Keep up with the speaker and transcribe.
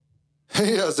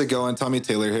Hey, how's it going? Tommy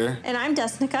Taylor here. And I'm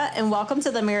Desnekka, and welcome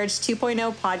to the Marriage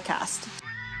 2.0 podcast.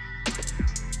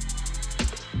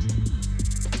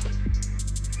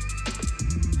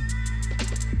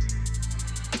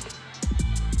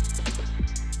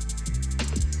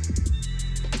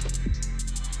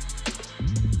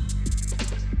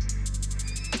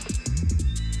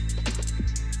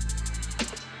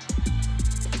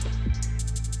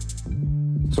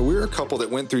 So we're a couple that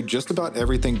went through just about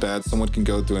everything bad someone can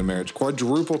go through in marriage,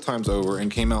 quadruple times over,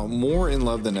 and came out more in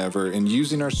love than ever, and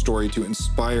using our story to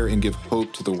inspire and give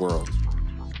hope to the world.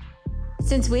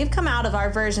 Since we've come out of our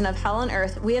version of hell on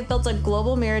earth, we have built a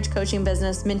global marriage coaching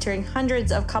business mentoring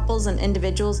hundreds of couples and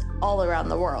individuals all around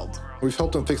the world. We've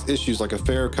helped them fix issues like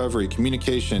affair recovery,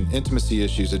 communication, intimacy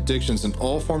issues, addictions, and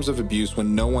all forms of abuse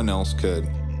when no one else could.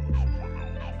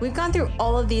 We've gone through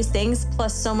all of these things,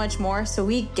 plus so much more, so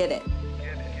we get it.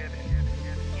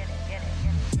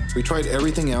 We tried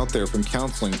everything out there, from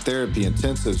counseling, therapy,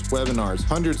 intensives, webinars,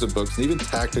 hundreds of books, and even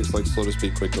tactics like slow to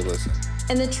speak, quick to listen.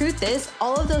 And the truth is,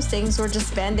 all of those things were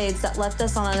just band-aids that left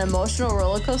us on an emotional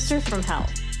roller coaster from hell.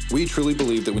 We truly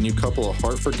believe that when you couple a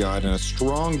heart for God and a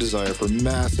strong desire for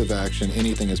massive action,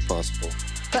 anything is possible.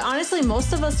 But honestly,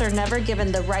 most of us are never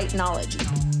given the right knowledge.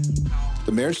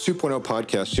 The Marriage 2.0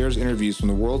 podcast shares interviews from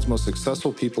the world's most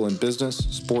successful people in business,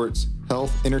 sports,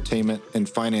 health, entertainment, and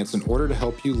finance in order to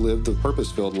help you live the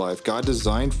purpose-filled life God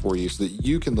designed for you so that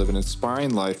you can live an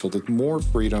inspiring life filled with more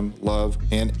freedom, love,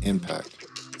 and impact.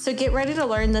 So get ready to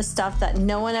learn the stuff that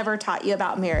no one ever taught you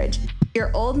about marriage.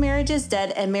 Your old marriage is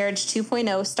dead and Marriage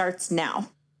 2.0 starts now.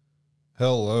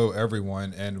 Hello,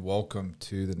 everyone, and welcome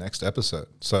to the next episode.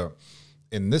 So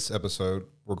in this episode,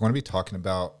 we're going to be talking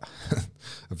about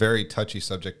a very touchy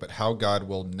subject, but how God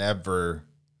will never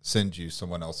send you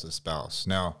someone else's spouse.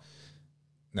 Now,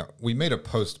 we made a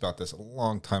post about this a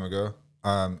long time ago,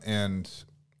 and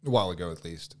a while ago at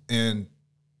least, and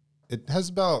it has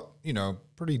about,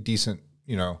 pretty decent,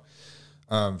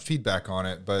 feedback on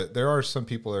it, but there are some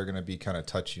people that are going to be kind of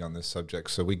touchy on this subject,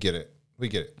 so we get it,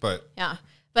 but yeah.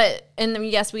 But, and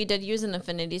yes, we did use an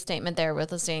affinity statement there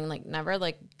with us saying, never,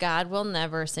 God will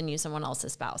never send you someone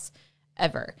else's spouse,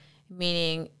 ever.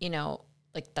 Meaning,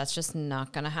 that's just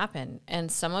not going to happen.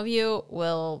 And some of you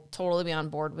will totally be on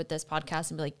board with this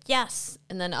podcast and be like, yes.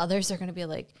 And then others are going to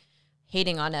be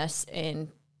hating on us and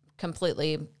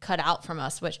completely cut out from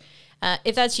us, which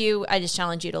if that's you, I just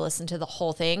challenge you to listen to the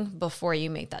whole thing before you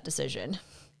make that decision.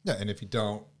 Yeah, and if you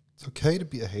don't, it's okay to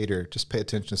be a hater. Just pay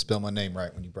attention to spell my name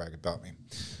right when you brag about me.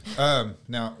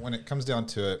 Now, when it comes down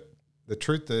to it, the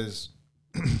truth is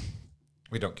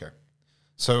we don't care.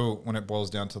 So when it boils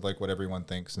down to what everyone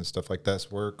thinks and stuff like this,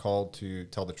 we're called to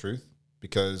tell the truth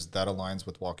because that aligns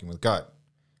with walking with God.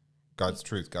 God's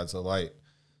truth, God's the light.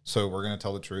 So we're going to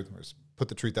tell the truth. We're just put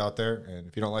the truth out there. And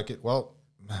if you don't like it, well,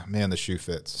 man, the shoe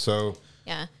fits. So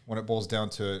yeah, when it boils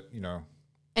down to it,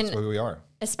 that's who we are.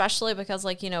 Especially because,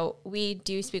 we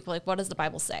do speak, what does the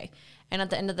Bible say? And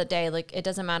at the end of the day, it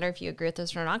doesn't matter if you agree with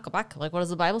this or not, go back, what does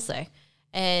the Bible say?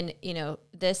 And,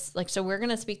 this, so we're going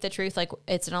to speak the truth,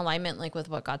 it's in alignment, with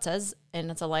what God says, and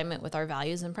it's alignment with our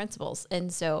values and principles.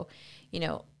 And so,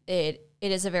 it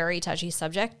is a very touchy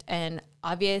subject. And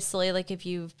obviously, if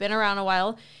you've been around a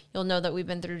while, you'll know that we've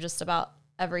been through just about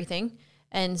everything.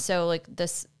 And so,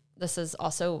 this has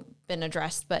also been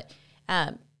addressed, but,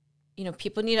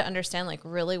 people need to understand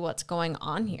really what's going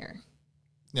on here.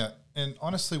 Yeah. And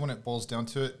honestly, when it boils down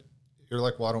to it, you're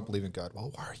like, well, I don't believe in God.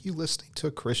 Well, why are you listening to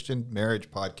a Christian marriage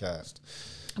podcast?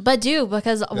 But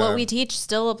because what we teach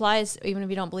still applies even if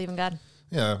you don't believe in God.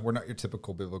 Yeah. We're not your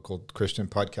typical biblical Christian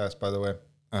podcast, by the way.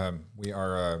 We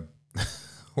are,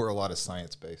 we're a lot of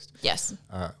science based. Yes.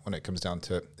 When it comes down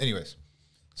to it. Anyways,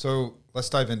 so let's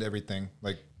dive into everything.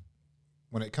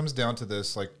 When it comes down to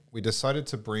this, we decided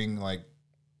to bring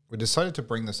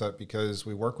this up because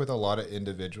we work with a lot of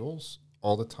individuals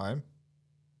all the time,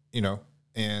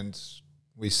 and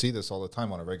we see this all the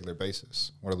time on a regular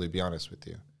basis. What to be honest with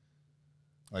you?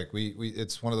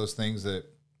 It's one of those things that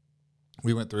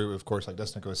we went through, of course, like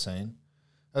Desnekka was saying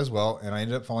as well. And I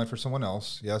ended up falling for someone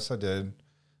else. Yes, I did.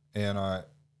 And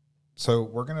so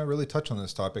we're going to really touch on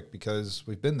this topic because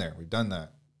we've been there. We've done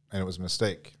that. And it was a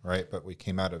mistake, right? But we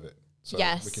came out of it. So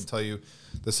yes. We can tell you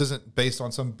this isn't based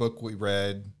on some book we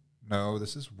read. No,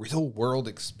 this is real world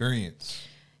experience.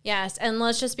 Yes, and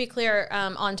let's just be clear,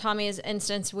 on Tommy's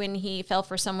instance, when he fell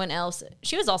for someone else,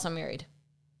 she was also married.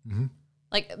 Mm-hmm.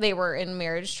 They were in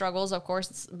marriage struggles, of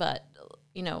course, but,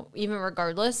 even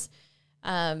regardless,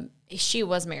 she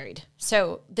was married.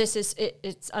 So this is,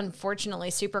 it's unfortunately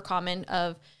super common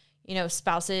of,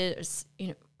 spouses,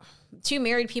 two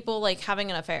married people,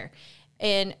 having an affair.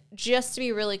 And just to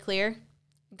be really clear,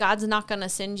 God's not going to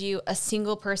send you a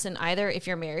single person either if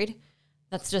you're married.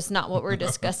 That's just not what we're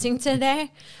discussing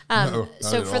today. No,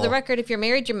 so at for the all. record, if you're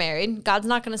married, you're married. God's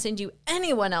not going to send you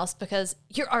anyone else because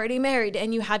you're already married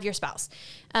and you have your spouse.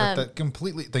 But that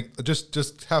completely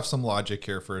just have some logic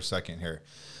here for a second here.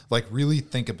 Like, really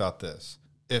think about this.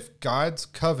 If God's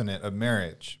covenant of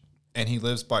marriage, and he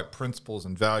lives by principles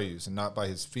and values and not by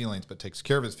his feelings, but takes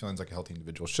care of his feelings like a healthy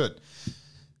individual should,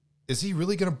 is he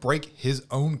really going to break his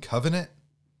own covenant?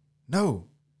 No,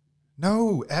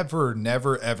 ever,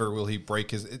 never, ever will he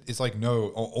break his. It's like,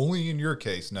 no, only in your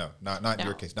case. No, not in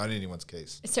your case, not in anyone's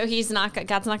case. So God's not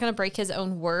going to break his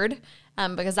own word,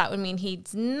 because that would mean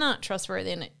he's not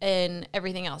trustworthy in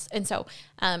everything else. And so,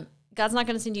 God's not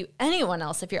going to send you anyone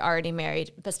else if you're already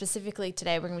married. But specifically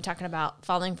today, we're going to be talking about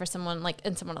falling for someone like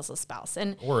in someone else's spouse,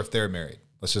 or if they're married.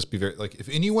 Let's just be very if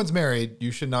anyone's married,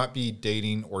 you should not be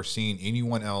dating or seeing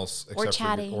anyone else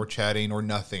except for chatting or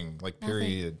nothing.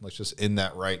 Period. Let's just end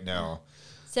that right now.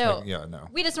 So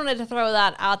we just wanted to throw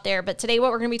that out there. But today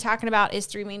what we're going to be talking about is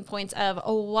 3 main points of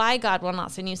why God will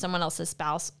not send you someone else's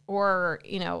spouse or,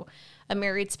 a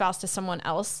married spouse to someone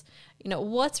else.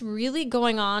 What's really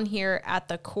going on here at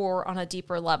the core on a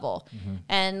deeper level. Mm-hmm.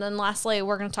 And then lastly,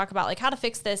 we're going to talk about how to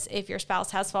fix this if your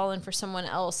spouse has fallen for someone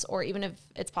else, or even if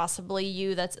it's possibly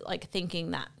you that's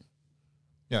thinking that.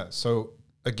 Yeah. So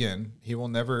again, he will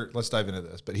never, let's dive into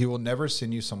this, but he will never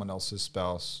send you someone else's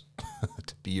spouse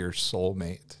to be your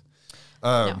soulmate.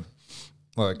 No.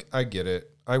 Look, I get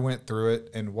it. I went through it,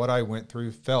 and what I went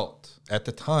through felt at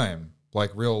the time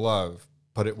like real love.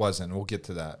 But it wasn't. We'll get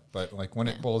to that. But when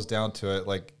it boils down to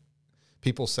it,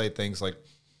 people say things like,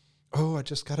 "Oh, I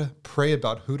just gotta pray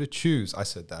about who to choose." I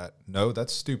said that. No,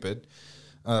 that's stupid.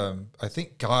 I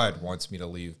think God wants me to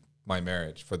leave my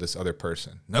marriage for this other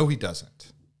person. No, he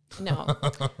doesn't. No.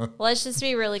 Let's just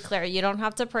be really clear. You don't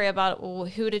have to pray about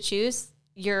who to choose.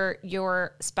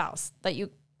 Your spouse that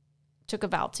you took a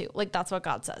vow to. That's what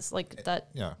God says. That.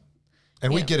 Yeah.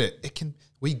 And we get it.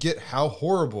 We get how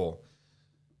horrible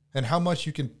and how much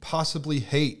you can possibly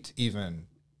hate even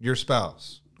your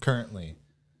spouse currently.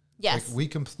 Yes. We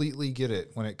completely get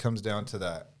it when it comes down to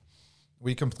that.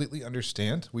 We completely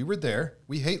understand. We were there.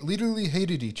 We literally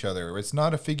hated each other. It's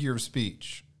not a figure of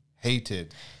speech.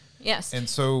 Hated. Yes. And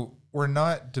so we're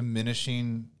not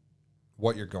diminishing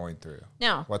what you're going through.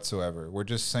 No. Whatsoever. We're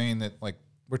just saying that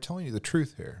we're telling you the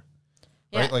truth here.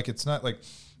 Yeah. Right? It's not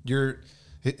you're...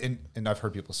 And I've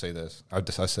heard people say this. I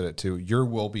said it too. Your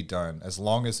will be done as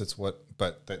long as it's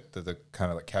but the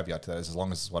kind of caveat to that is as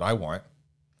long as it's what I want,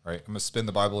 right? I'm going to spin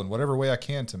the Bible in whatever way I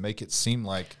can to make it seem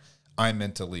like I'm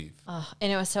meant to leave.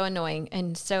 And it was so annoying.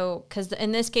 And so, because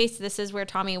in this case, this is where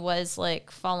Tommy was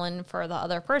fallen for the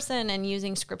other person and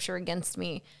using scripture against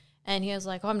me. And he was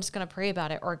like, I'm just going to pray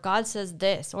about it. Or God says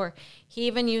this. Or he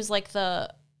even used the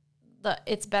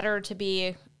it's better to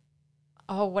be...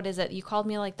 Oh, what is it? You called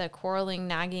me the quarreling,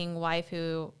 nagging wife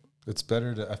who... It's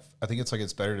better to... I think it's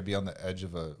it's better to be on the edge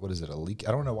of a... What is it? A leak?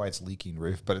 I don't know why it's leaking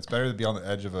roof, but it's better to be on the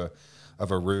edge of a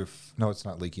roof. No, it's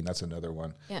not leaking. That's another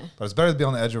one. Yeah. But it's better to be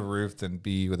on the edge of a roof than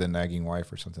be with a nagging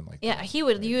wife or something like that. Yeah, he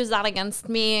would use that against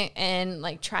me and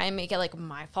try and make it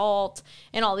my fault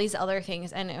and all these other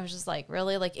things. And it was just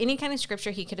really any kind of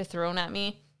scripture he could have thrown at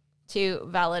me to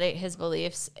validate his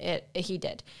beliefs, he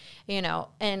did,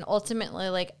 and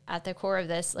ultimately, at the core of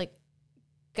this,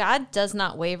 God does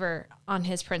not waver on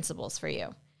his principles for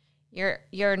you.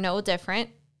 You're no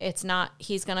different. It's not,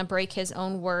 he's going to break his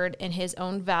own word and his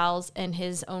own vows and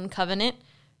his own covenant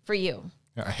for you.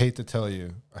 Yeah, I hate to tell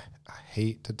you,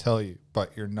 but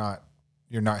you're not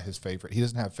his favorite. He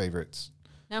doesn't have favorites.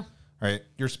 No. Right.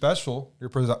 You're special. You're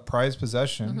prized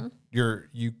possession.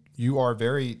 Mm-hmm. You are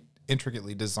very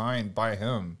intricately designed by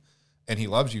him, and he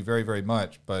loves you very, very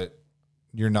much, but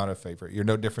you're not a favorite. You're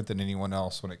no different than anyone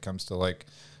else when it comes to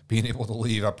being able to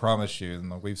leave. I promise you.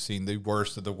 And we've seen the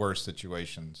worst of the worst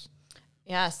situations.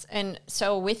 Yes. And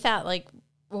so with that,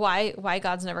 why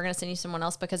God's never going to send you someone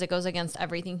else, because it goes against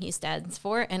everything he stands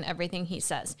for and everything he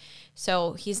says.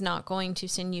 So he's not going to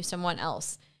send you someone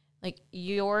else.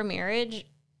 Your marriage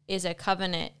is a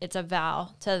covenant. It's a vow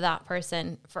to that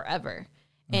person forever.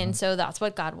 And so that's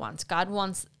what God wants. God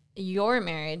wants your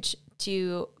marriage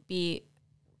to be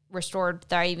restored,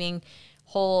 thriving,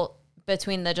 whole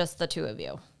between just the two of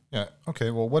you. Yeah. Okay.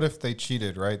 Well, what if they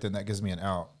cheated, right? Then that gives me an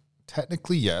out.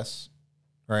 Technically, yes.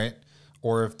 Right.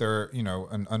 Or if they're,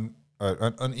 an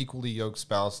unequally yoked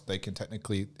spouse, they can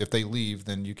technically, if they leave,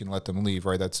 then you can let them leave,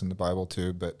 right? That's in the Bible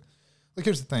too. But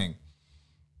here's the thing.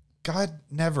 God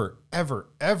never, ever,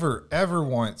 ever, ever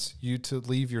wants you to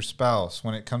leave your spouse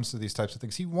when it comes to these types of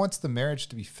things. He wants the marriage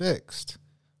to be fixed.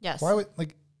 Yes. Why would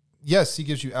yes, he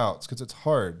gives you outs because it's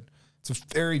hard. It's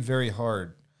very, very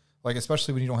hard. Like,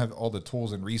 especially when you don't have all the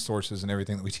tools and resources and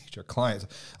everything that we teach our clients.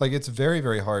 Like, it's very,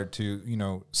 very hard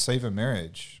to, save a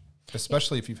marriage,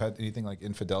 especially if you've had anything like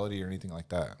infidelity or anything like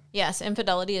that. Yes,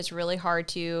 infidelity is really hard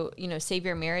to, save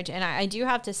your marriage. And I do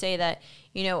have to say that,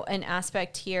 an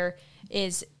aspect here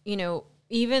is,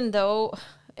 even though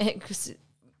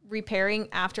repairing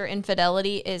after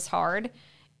infidelity is hard,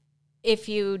 if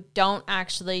you don't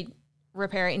actually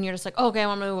repair it and you're just like, okay, I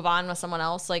want to move on with someone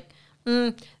else, like,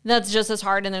 that's just as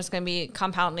hard, and there's going to be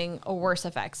compounding worse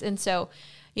effects. And so,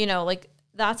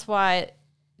 that's why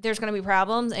there's going to be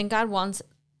problems, and God wants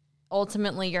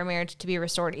ultimately your marriage to be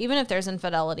restored, even if there's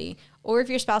infidelity or if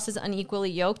your spouse is unequally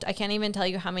yoked. I can't even tell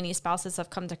you how many spouses have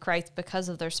come to Christ because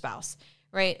of their spouse,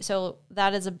 right? So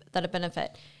that is a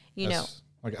benefit,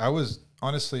 Like, I was,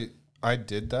 honestly, I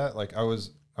did that. Like, I was,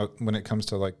 when it comes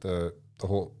to like the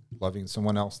whole loving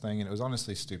someone else thing, and it was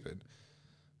honestly stupid.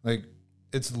 Like,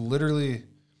 it's literally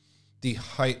the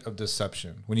height of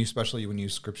deception especially when you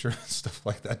use scripture and stuff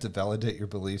like that to validate your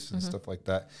beliefs and stuff like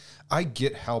that. I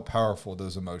get how powerful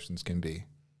those emotions can be.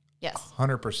 Yes.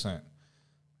 100%.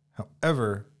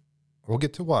 However, we'll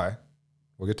get to why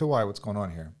what's going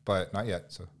on here, but not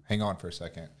yet. So hang on for a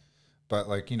second. But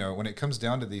like, when it comes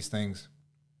down to these things,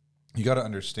 you got to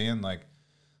understand like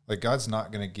God's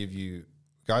not going to give you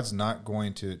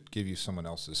someone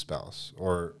else's spouse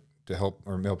or to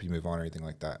help you move on or anything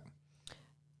like that.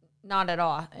 Not at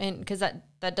all. And because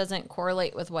that doesn't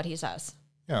correlate with what he says.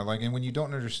 Yeah. Like, and when you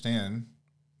don't understand,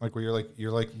 like where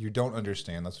you don't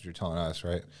understand, that's what you're telling us,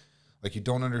 right? Like, you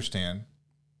don't understand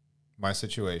my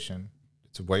situation.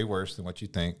 It's way worse than what you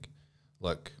think.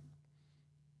 Look,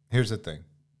 here's the thing.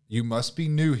 You must be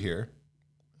new here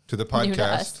to the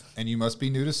podcast, and you must be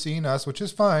new to seeing us, which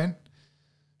is fine.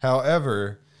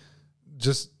 However,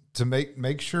 just to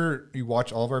make sure you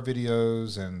watch all of our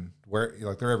videos, and where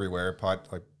they're everywhere,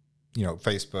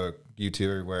 Facebook, YouTube,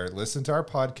 everywhere. Listen to our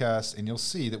podcast, and you'll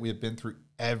see that we have been through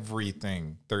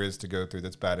everything there is to go through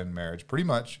that's bad in marriage, pretty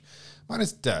much,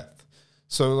 minus death.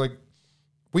 So like,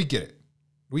 we get it.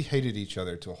 We hated each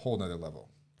other to a whole nother level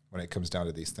when it comes down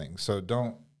to these things. So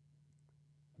don't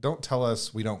tell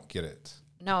us we don't get it.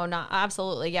 No, not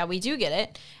absolutely. Yeah, we do get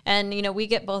it. And, we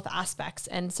get both aspects.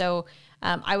 And so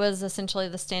I was essentially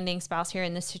the standing spouse here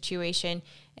in this situation,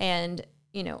 and,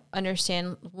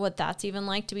 understand what that's even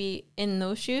like to be in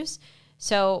those shoes.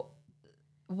 So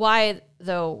why,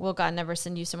 though, will God never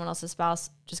send you someone else's spouse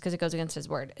just because it goes against his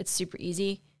word? It's super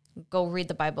easy. Go read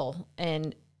the Bible.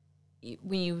 And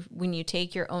when you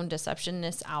take your own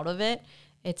deceptionness out of it,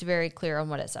 it's very clear on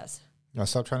what it says. Yeah,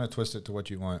 stop trying to twist it to what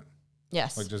you want.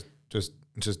 Yes. Like, just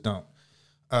don't.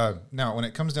 Now, when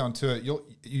it comes down to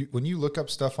it, when you look up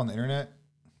stuff on the internet,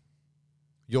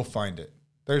 you'll find it.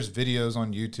 There's videos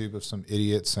on YouTube of some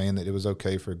idiot saying that it was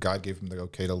okay for God gave him the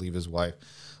okay to leave his wife.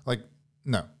 Like,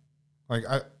 no. Like,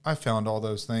 I found all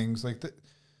those things. Like,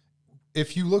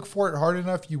 if you look for it hard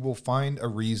enough, you will find a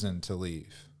reason to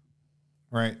leave.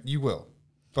 Right? You will.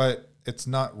 But it's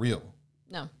not real.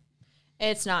 No.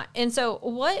 It's not. And so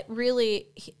what really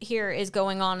here is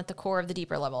going on at the core of the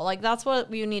deeper level? Like, that's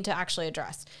what you need to actually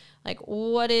address. Like,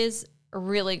 what is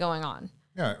really going on?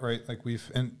 Yeah, right. Like,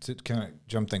 and to kind of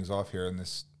jump things off here in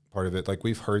this part of it, like,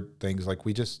 we've heard things like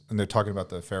and they're talking about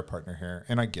the affair partner here,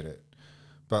 and I get it.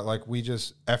 But like, we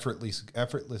just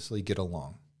effortlessly get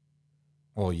along.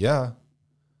 Well, yeah.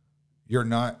 You're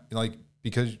not, like,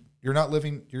 because you're not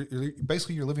living,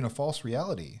 you're living a false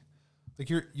reality. Like,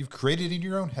 you've created in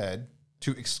your own head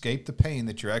to escape the pain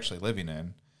that you're actually living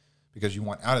in, because you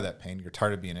want out of that pain. You're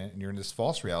tired of being in it, and you're in this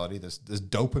false reality, this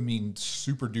dopamine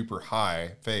super duper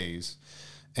high phase,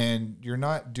 and you're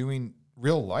not doing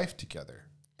real life together,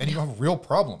 and you don't have real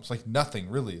problems. Like, nothing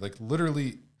really, like,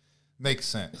 literally makes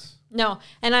sense. No,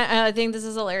 and I think this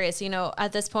is hilarious.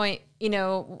 At this point,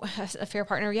 a fair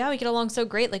partner, yeah, we get along so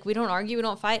great. Like, we don't argue, we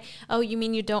don't fight. Oh, you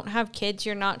mean you don't have kids?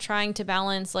 You're not trying to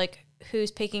balance, like,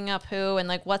 who's picking up who, and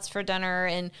like what's for dinner,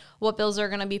 and what bills are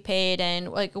going to be paid,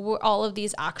 and like all of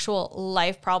these actual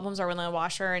life problems, or when the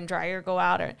washer and dryer go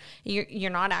out, or you're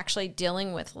not actually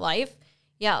dealing with life.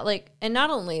 Yeah, like, and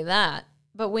not only that,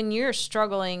 but when you're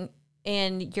struggling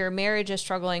and your marriage is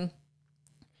struggling,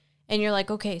 and you're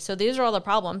like, okay, so these are all the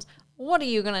problems. What are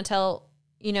you going to tell,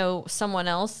 someone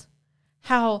else?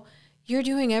 How you're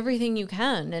doing everything you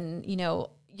can, and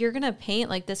you're going to paint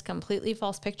like this completely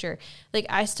false picture. Like,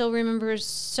 I still remember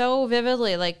so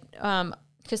vividly, like,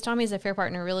 because Tommy's affair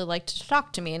partner really liked to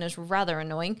talk to me, and it was rather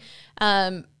annoying.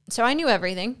 So I knew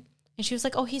everything. And she was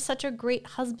like, oh, he's such a great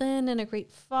husband and a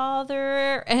great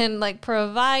father and like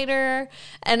provider.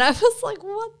 And I was like,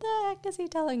 what the heck is he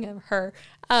telling her?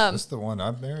 Is this the one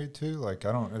I'm married to? Like,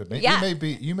 I don't know. Yeah.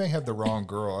 You may have the wrong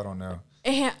girl. I don't know.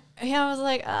 And I was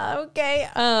like, okay.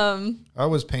 I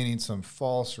was painting some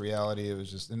false reality. It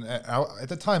was just, and at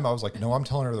the time I was like, no, I'm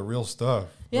telling her the real stuff.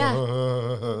 Yeah.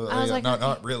 I was like,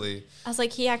 not really. I was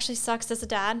like, he actually sucks as a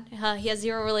dad. He has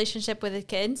zero relationship with his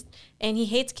kids, and he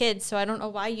hates kids. So I don't know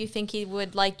why you think he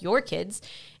would like your kids.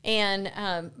 And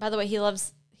by the way, he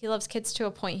loves kids to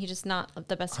a point. He's just not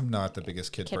the best. I'm not the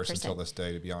biggest kid person till this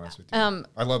day, to be honest with you.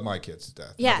 I love my kids to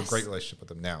death. Yes. I have a great relationship with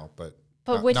them now, but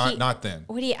not then.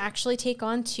 Would he actually take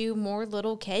on 2 more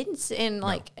little kids and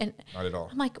like, no, not at all.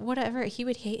 I'm like, whatever. He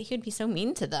would be so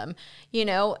mean to them, you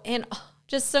know, and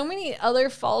just so many other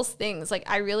false things. Like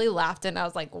I really laughed and I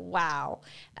was like, wow.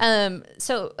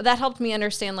 So that helped me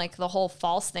understand like the whole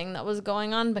false thing that was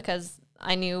going on, because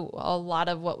I knew a lot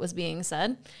of what was being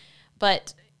said.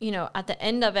 But, you know, at the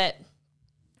end of it,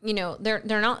 you know,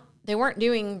 they weren't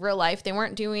doing real life. They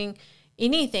weren't doing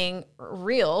anything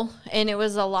real. And it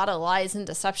was a lot of lies and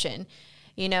deception,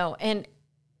 you know, and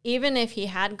even if he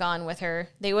had gone with her,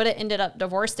 they would have ended up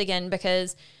divorced again,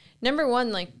 because number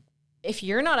one, like if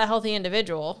you're not a healthy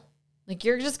individual, like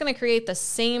you're just going to create the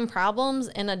same problems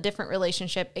in a different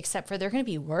relationship, except for they're going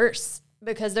to be worse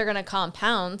because they're going to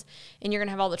compound and you're going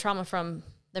to have all the trauma from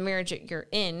the marriage that you're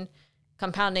in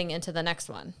compounding into the next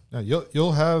one. Yeah,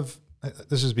 you'll have,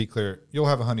 let's just be clear, you'll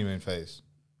have a honeymoon phase.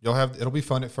 It'll be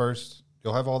fun at first.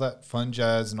 You'll have all that fun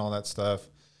jazz and all that stuff.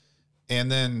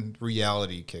 And then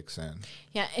reality kicks in.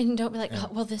 Yeah. And don't be like, oh,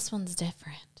 well, this one's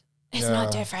different. It's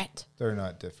not different. They're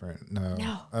not different. No.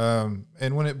 No.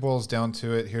 And when it boils down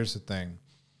to it, here's the thing.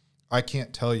 I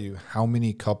can't tell you how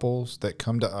many couples that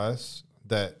come to us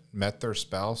that met their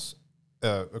spouse,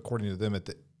 according to them at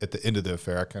the end of the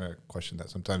affair. I kind of question that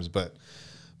sometimes, but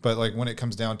like when it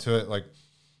comes down to it, like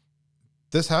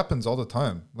this happens all the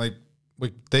time. Like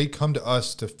they come to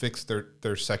us to fix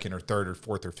their second or third or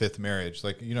fourth or fifth marriage.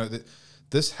 Like, you know,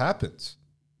 this happens.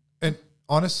 And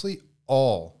honestly,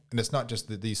 and it's not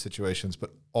just these situations,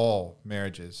 but all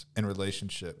marriages and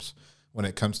relationships, when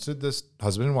it comes to this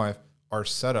husband and wife, are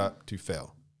set up to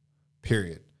fail,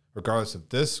 period. Regardless of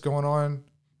this going on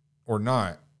or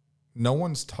not, no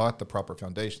one's taught the proper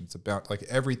foundations about like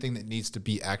everything that needs to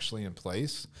be actually in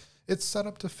place. It's set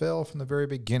up to fail from the very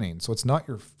beginning. So it's not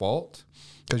your fault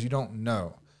because you don't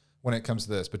know when it comes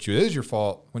to this, but it is your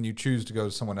fault when you choose to go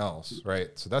to someone else, right?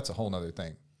 So that's a whole nother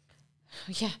thing.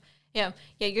 Yeah,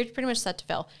 you're pretty much set to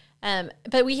fail.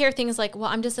 But we hear things like, well,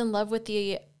 I'm just in love with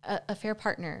the affair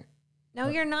partner. No,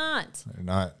 you're not. You're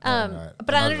not.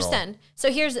 But I understand.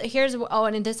 So here's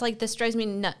and this drives me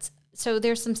nuts. So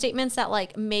there's some statements that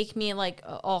like make me like,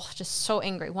 just so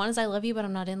angry. One is I love you, but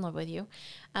I'm not in love with you.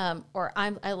 Or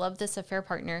I love this affair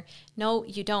partner. No,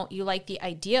 you don't. You like the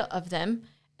idea of them.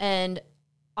 And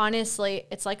honestly,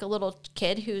 it's like a little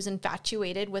kid who's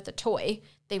infatuated with a toy.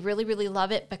 They really, really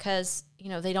love it because, you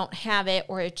know, they don't have it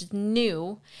or it's just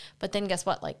new. But then guess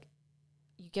what? Like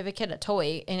you give a kid a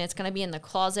toy and it's going to be in the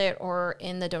closet or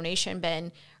in the donation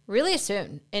bin really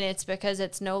soon. And it's because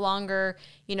it's no longer,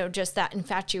 you know, just that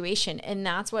infatuation. And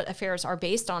that's what affairs are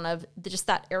based on, of just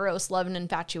that eros love and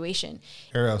infatuation.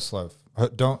 Eros love.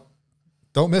 Don't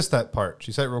miss that part.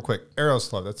 She said it real quick.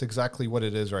 Eros love. That's exactly what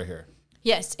it is right here.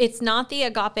 Yes. It's not the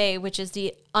agape, which is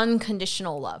the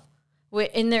unconditional love.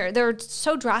 And they're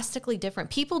so drastically different.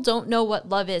 People don't know what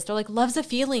love is. They're like, love's a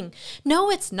feeling.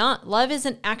 No, it's not. Love is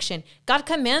an action. God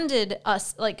commanded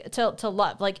us like to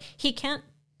love. Like he can't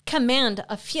command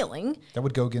a feeling. That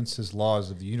would go against his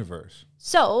laws of the universe.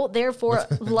 So therefore,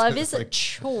 love is a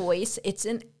choice. It's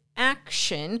an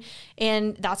action.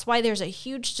 And that's why there's a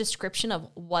huge description of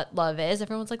what love is.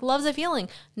 Everyone's like, love's a feeling.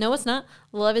 No, it's not.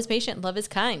 Love is patient. Love is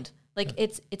kind. Like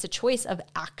it's a choice of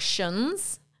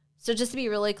actions. So just to be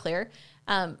really clear,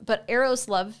 but eros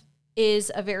love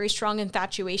is a very strong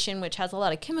infatuation, which has a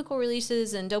lot of chemical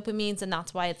releases and dopamines, and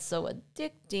that's why it's so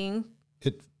addicting.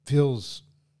 It feels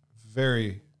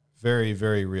very, very,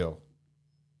 very real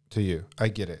to you. I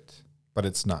get it, but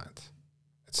it's not.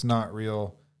 It's not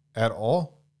real at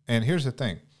all. And here's the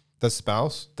thing. The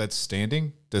spouse that's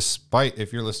standing, despite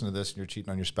if you're listening to this and you're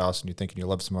cheating on your spouse and you're thinking you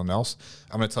love someone else,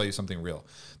 I'm going to tell you something real.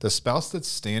 The spouse that's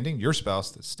standing, your spouse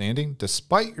that's standing,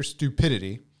 despite your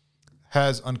stupidity,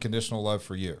 has unconditional love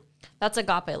for you. That's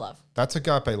agape love. That's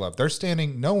agape love. They're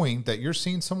standing knowing that you're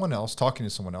seeing someone else, talking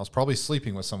to someone else, probably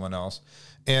sleeping with someone else.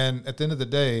 And at the end of the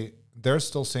day, they're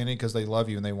still standing because they love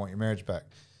you and they want your marriage back.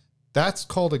 That's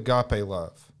called agape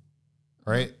love.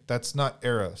 Right? That's not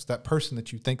eros. That person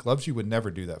that you think loves you would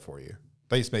never do that for you.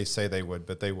 They may say they would,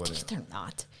 but they wouldn't. They're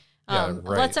not. Yeah,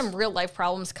 right. Let some real life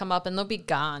problems come up and they'll be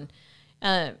gone.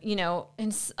 And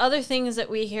other things that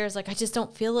we hear is like, I just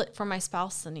don't feel it for my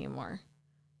spouse anymore.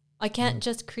 I can't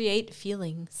just create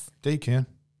feelings. Yeah, you can.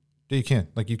 Yeah, you can.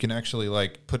 Like, you can actually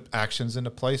like put actions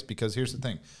into place, because here's the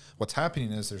thing. What's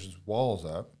happening is there's walls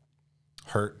up,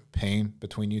 hurt, pain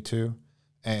between you two.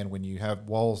 And when you have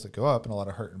walls that go up and a lot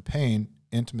of hurt and pain,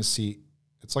 intimacy,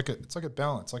 it's like a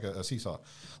balance, like a seesaw.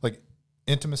 Like,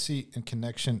 intimacy and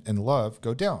connection and love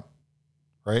go down,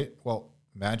 right? Well,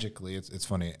 magically, it's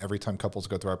funny. Every time couples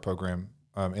go through our program,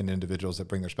 and individuals that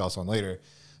bring their spouse on later,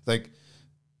 like,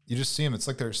 you just see them. It's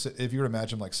like if you were to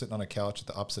imagine like sitting on a couch at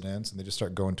the opposite ends, and they just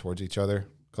start going towards each other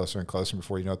closer and closer. And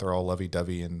before you know it, they're all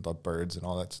lovey-dovey and love birds and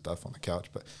all that stuff on the couch.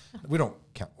 But we're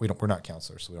not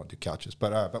counselors, so we don't do couches.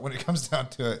 But when it comes down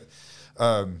to it,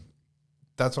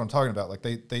 that's what I'm talking about. Like,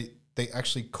 they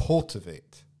actually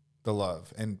cultivate the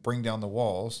love and bring down the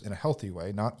walls in a healthy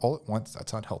way, not all at once.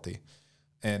 That's not healthy,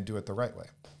 and do it the right way.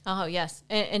 Oh, yes.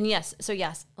 And yes. So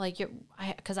yes, like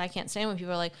because I can't stand when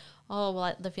people are like, oh,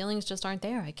 well, the feelings just aren't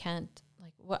there. I can't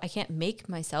I can't make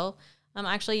myself.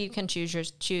 Actually, you can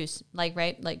choose, like,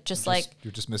 right. Like,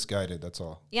 you're just misguided. That's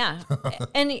all. Yeah.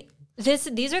 And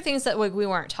these are things that we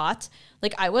weren't taught.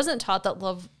 Like, I wasn't taught that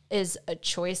love is a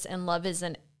choice and love is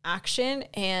an action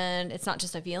and it's not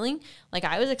just a feeling. Like,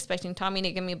 I was expecting Tommy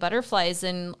to give me butterflies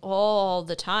and all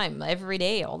the time, every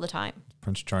day, all the time.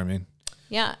 Prince Charming.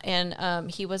 Yeah.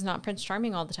 And he was not Prince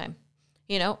Charming all the time,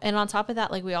 and on top of that,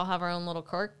 like, we all have our own little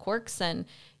quirks, and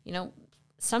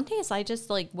some days I just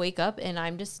like wake up and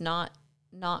I'm just not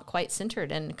quite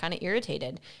centered and kind of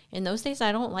irritated. In those days,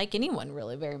 I don't like anyone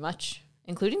really very much,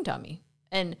 including Tommy.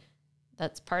 And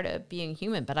that's part of being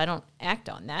human, but I don't act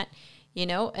on that,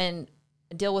 and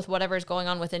deal with whatever's going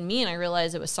on within me. And I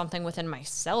realized it was something within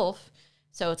myself.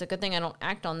 So it's a good thing I don't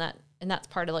act on that. And that's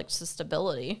part of like just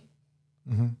stability.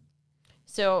 Mm-hmm.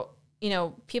 So,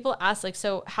 people ask like,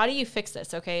 so how do you fix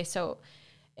this? Okay. So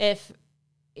if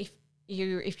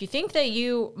you think that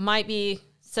you might be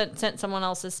sent someone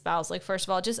else's spouse, like, first of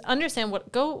all, just understand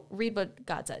go read what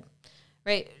God said,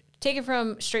 right? Take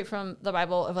it straight from the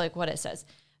Bible of like what it says.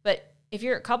 But if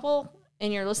you're a couple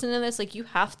and you're listening to this, like, you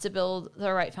have to build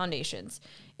the right foundations.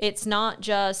 It's not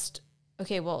just,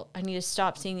 okay, well, I need to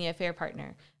stop seeing the affair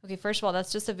partner. Okay, first of all,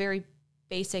 that's just a very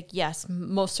basic, yes,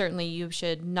 most certainly you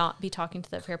should not be talking to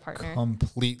the affair partner.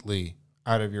 Completely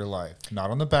out of your life.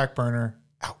 Not on the back burner,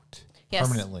 out. Yes.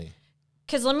 Permanently.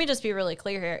 Because let me just be really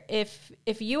clear here.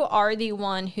 If you are the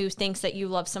one who thinks that you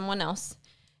love someone else,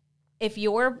 if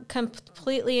you're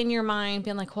completely in your mind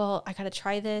being like, well, I got to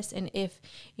try this, and if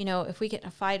we get in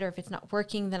a fight or if it's not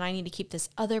working, then I need to keep this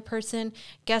other person,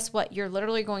 guess what? You're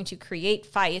literally going to create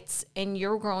fights and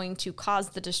you're going to cause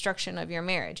the destruction of your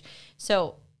marriage.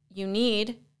 So you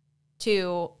need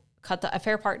to cut the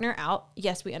affair partner out.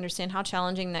 Yes, we understand how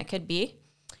challenging that could be.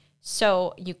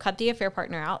 So you cut the affair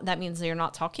partner out. That means you're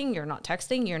not talking, you're not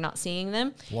texting, you're not seeing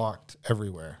them. Blocked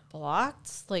everywhere.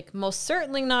 Blocked. Like, most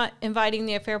certainly not inviting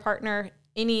the affair partner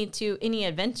to any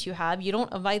events you have. You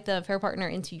don't invite the affair partner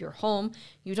into your home.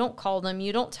 You don't call them.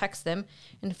 You don't text them.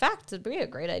 In fact, it'd be a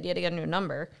great idea to get a new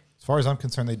number. As far as I'm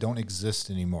concerned, they don't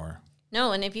exist anymore.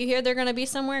 No, and if you hear they're going to be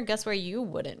somewhere, guess where you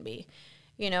wouldn't be,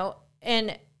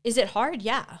 And is it hard?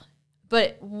 Yeah.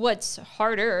 But what's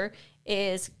harder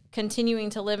is continuing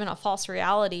to live in a false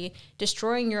reality,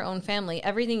 destroying your own family,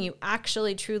 everything you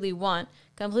actually truly want,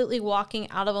 completely walking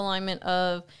out of alignment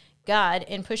of God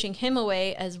and pushing him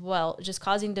away as well, just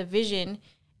causing division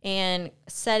and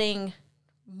setting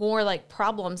more like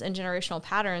problems and generational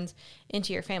patterns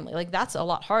into your family. Like, that's a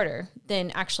lot harder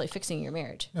than actually fixing your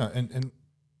marriage. Yeah. And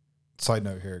side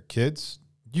note here, kids,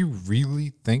 you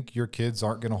really think your kids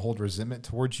aren't going to hold resentment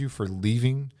towards you for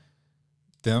leaving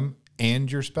them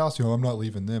and your spouse? I'm not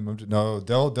leaving them. No,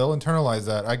 they'll internalize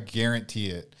that. I guarantee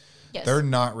it. Yes. They're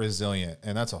not resilient,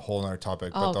 and that's a whole other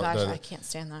topic. Oh, but gosh, I can't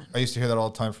stand that. I used to hear that all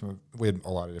the time we had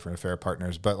a lot of different affair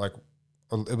partners, but like,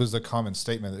 it was a common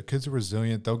statement that kids are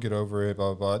resilient, they'll get over it,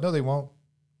 blah, blah, blah. No, they won't.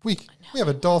 We have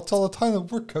adults all the time that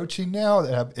we're coaching now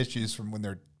that have issues from when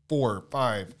they're 4 or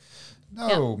 5.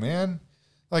 No, man.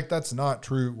 Like, that's not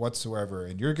true whatsoever.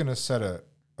 And you're going to set a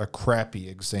crappy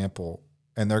example,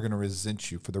 and they're going to resent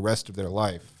you for the rest of their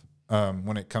life.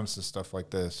 When it comes to stuff like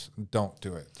this, don't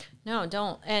do it. No,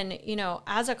 don't. And,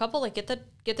 as a couple, like, get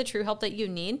the true help that you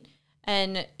need,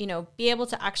 and, be able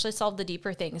to actually solve the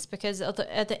deeper things, because at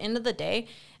the end of the day,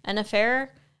 an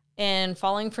affair, and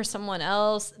falling for someone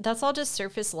else, that's all just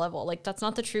surface level. Like, that's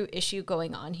not the true issue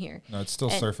going on here. No, it's still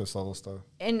surface level stuff.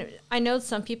 And I know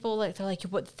some people, like, they're like,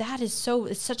 what, that is so,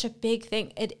 it's such a big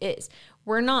thing. It is.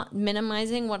 We're not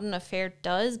minimizing what an affair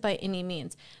does by any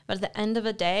means. But at the end of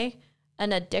the day,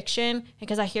 an addiction,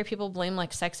 because I hear people blame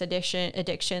like sex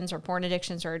addictions or porn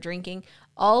addictions or drinking,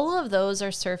 all of those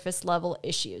are surface level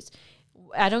issues.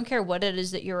 I don't care what it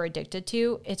is that you're addicted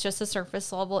to. It's just a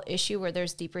surface level issue where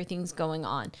there's deeper things going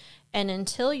on. And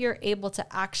until you're able to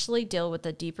actually deal with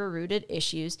the deeper rooted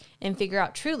issues and figure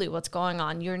out truly what's going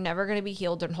on, you're never going to be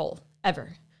healed and whole,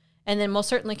 ever. And then most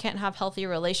certainly can't have healthy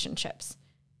relationships.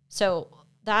 So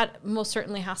that most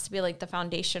certainly has to be like the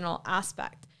foundational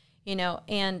aspect, you know.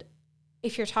 And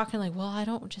if you're talking like, well, I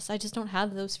just don't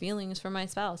have those feelings for my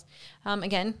spouse.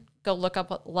 Again, go look up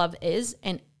what love is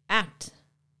and act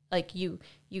like you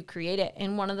create it.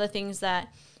 And one of the things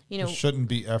that, you know, it shouldn't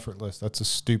be effortless. That's a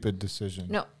stupid decision.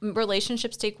 No,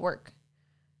 relationships take work.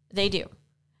 They do.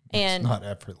 And it's not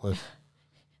effortless.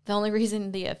 The only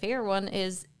reason the affair one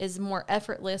is more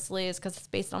effortlessly is because it's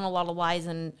based on a lot of lies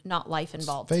and not life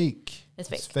involved. It's fake.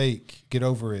 It's fake. Get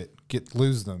over it.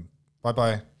 Lose them.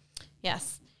 Bye-bye.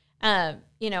 Yes.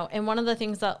 You know, and one of the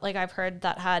things that like I've heard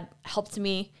that had helped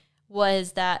me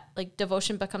was that like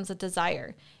devotion becomes a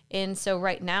desire. And so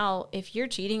right now, if you're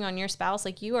cheating on your spouse,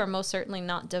 like you are most certainly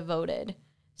not devoted.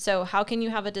 So how can you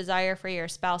have a desire for your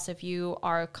spouse if you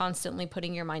are constantly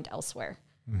putting your mind elsewhere?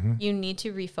 Mm-hmm. You need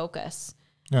to refocus.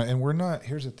 Yeah, and we're not,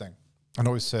 here's the thing. I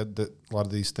always said that a lot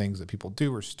of these things that people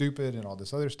do are stupid and all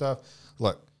this other stuff.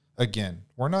 Look, again,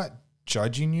 we're not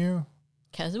judging you.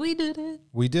 Because we did it.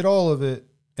 We did all of it.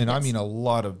 And yes. I mean a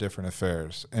lot of different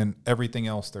affairs and everything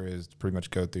else there is to pretty much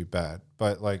go through bad.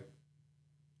 But like,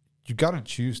 you got to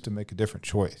choose to make a different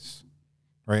choice,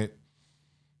 right?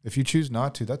 If you choose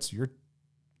not to,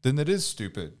 then it is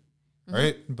stupid, mm-hmm.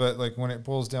 right? But like when it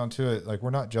boils down to it, like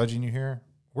we're not judging you here.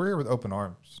 We're here with open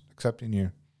arms, accepting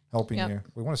you, helping you.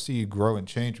 We want to see you grow and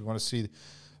change. We want to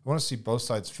see both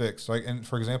sides fixed. Like, and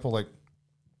for example, like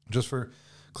just for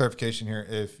clarification here,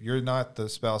 if you're not the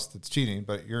spouse that's cheating,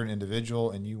 but you're an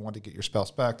individual and you want to get your spouse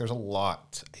back, there's a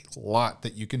lot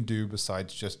that you can do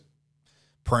besides just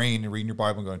praying and reading your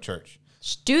Bible and going to church.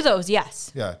 Do those,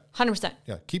 yes. Yeah. 100%.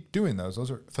 Yeah, keep doing those. Those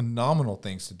are phenomenal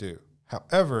things to do.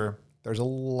 However, there's a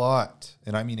lot,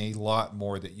 and I mean a lot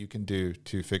more that you can do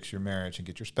to fix your marriage and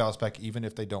get your spouse back, even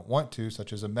if they don't want to,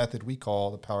 such as a method we call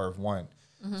the power of one.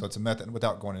 Mm-hmm. So it's a method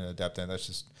without going into depth. And that's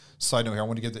just a side note here. I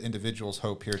want to give the individuals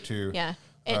hope here too. Yeah.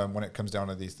 When it comes down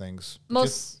to these things.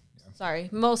 Most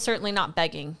certainly not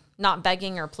begging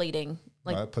or pleading.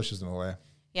 Like it pushes them away.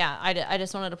 Yeah, I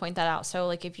just wanted to point that out. So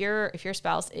like if your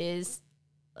spouse is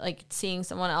like seeing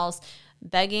someone else,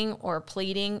 begging or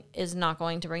pleading is not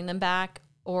going to bring them back,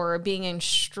 or being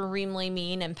extremely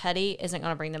mean and petty isn't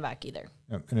going to bring them back either.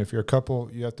 Yeah, and if you're a couple,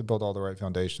 you have to build all the right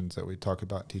foundations that we talk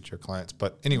about, teach your clients.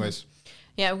 But anyways. Mm-hmm.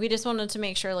 Yeah, we just wanted to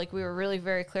make sure like we were really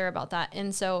very clear about that.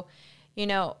 And so, you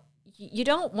know, you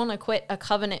don't want to quit a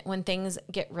covenant when things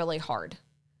get really hard.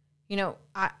 You know,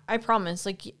 I promise,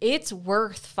 like, it's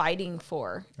worth fighting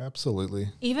for. Absolutely.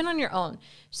 Even on your own.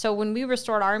 So when we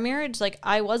restored our marriage, like,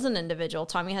 I was an individual.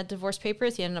 Tommy had divorce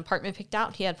papers. He had an apartment picked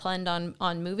out. He had planned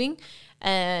on moving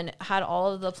and had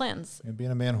all of the plans. And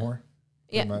being a man whore.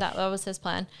 Yeah, that was his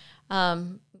plan.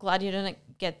 Glad you didn't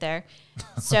get there.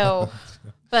 So,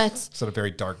 but. It's a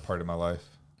very dark part of my life.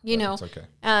 You know. It's okay.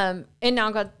 And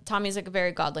now Tommy's like a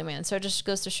very godly man. So it just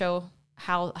goes to show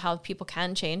how people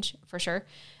can change, for sure.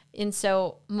 And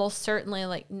so most certainly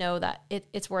like know that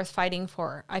it's worth fighting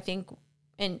for. I think,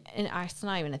 and it's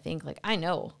not even a think, like I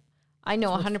know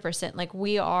 100%, like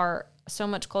we are so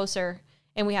much closer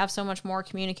and we have so much more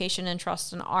communication and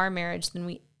trust in our marriage than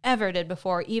we ever did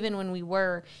before, even when we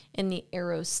were in the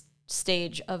eros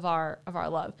stage of our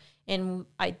love. And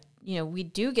we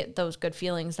do get those good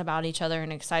feelings about each other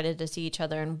and excited to see each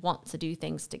other and want to do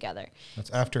things together. That's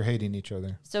after hating each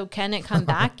other. So can it come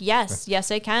back? Yes,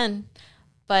 it can.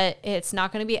 But it's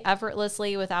not going to be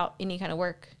effortlessly without any kind of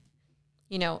work,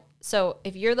 you know? So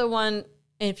if you're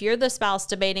the spouse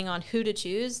debating on who to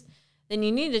choose, then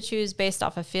you need to choose based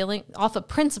off of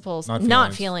principles,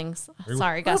 not feelings.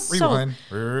 Sorry, guys. Rewind.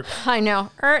 I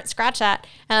know. Scratch that.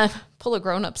 Pull of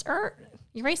grown-ups.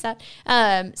 Erase that.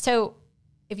 So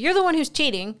if you're the one who's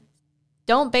cheating,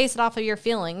 don't base it off of your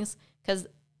feelings, because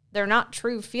they're not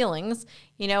true feelings,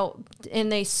 you know, and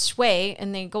they sway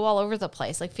and they go all over the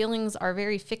place. Like feelings are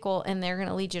very fickle and they're going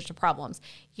to lead you to problems.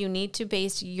 You need to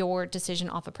base your decision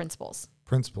off of principles.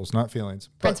 Principles, not feelings.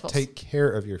 But take care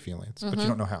of your feelings. Mm-hmm. But you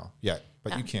don't know how yet.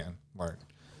 But you can learn.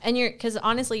 And because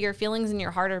honestly, your feelings in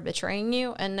your heart are betraying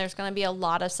you, and there's going to be a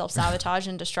lot of self-sabotage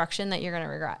and destruction that you're going to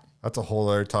regret. That's a whole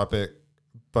other topic.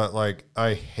 But like,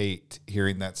 I hate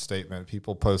hearing that statement.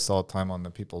 People post all the time on the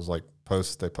people's like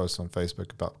posts they post on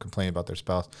Facebook about complaining about their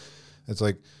spouse. It's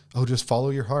like, oh, just follow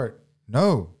your heart.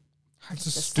 No, it's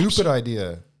a stupid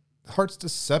idea. The heart's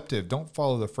deceptive. Don't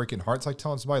follow the freaking heart. It's like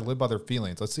telling somebody to live by their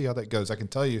feelings. Let's see how that goes. I can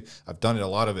tell you, I've done it, a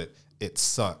lot of it. It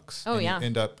sucks. Oh, and yeah. You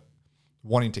end up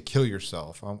wanting to kill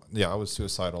yourself. I was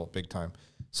suicidal big time.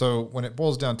 So when it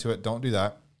boils down to it, don't do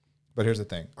that. But here's the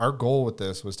thing. Our goal with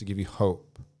this was to give you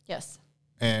hope. Yes.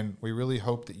 And we really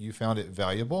hope that you found it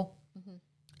valuable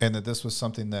and that this was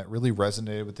something that really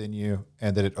resonated within you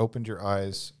and that it opened your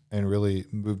eyes and really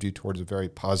moved you towards a very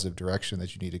positive direction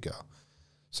that you need to go.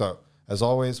 So as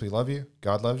always, we love you.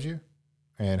 God loves you,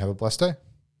 and have a blessed day.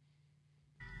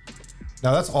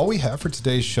 Now, that's all we have for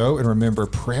today's show. And remember,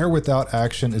 prayer without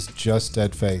action is just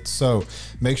dead faith. So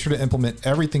make sure to implement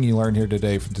everything you learned here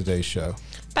today from today's show.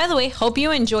 By the way, hope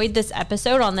you enjoyed this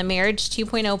episode on the Marriage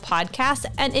 2.0 podcast.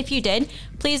 And if you did,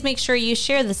 please make sure you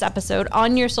share this episode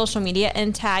on your social media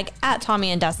and tag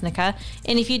 @Tommy and Desnekka.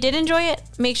 And if you did enjoy it,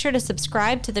 make sure to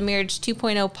subscribe to the Marriage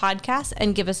 2.0 podcast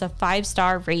and give us a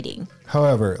 5-star rating.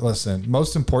 However, listen,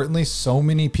 most importantly, so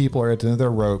many people are at the end of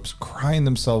their ropes, crying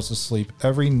themselves to sleep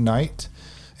every night.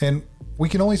 And we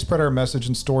can only spread our message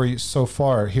and story so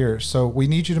far here. So we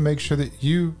need you to make sure that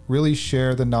you really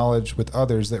share the knowledge with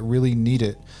others that really need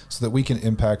it so that we can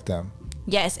impact them.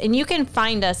 Yes, and you can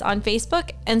find us on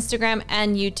Facebook, Instagram,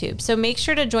 and YouTube. So make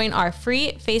sure to join our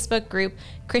free Facebook group,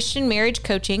 Christian Marriage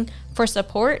Coaching, for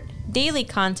support, daily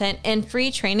content, and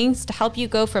free trainings to help you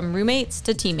go from roommates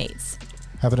to teammates.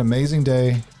 Have an amazing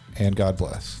day, and God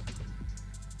bless.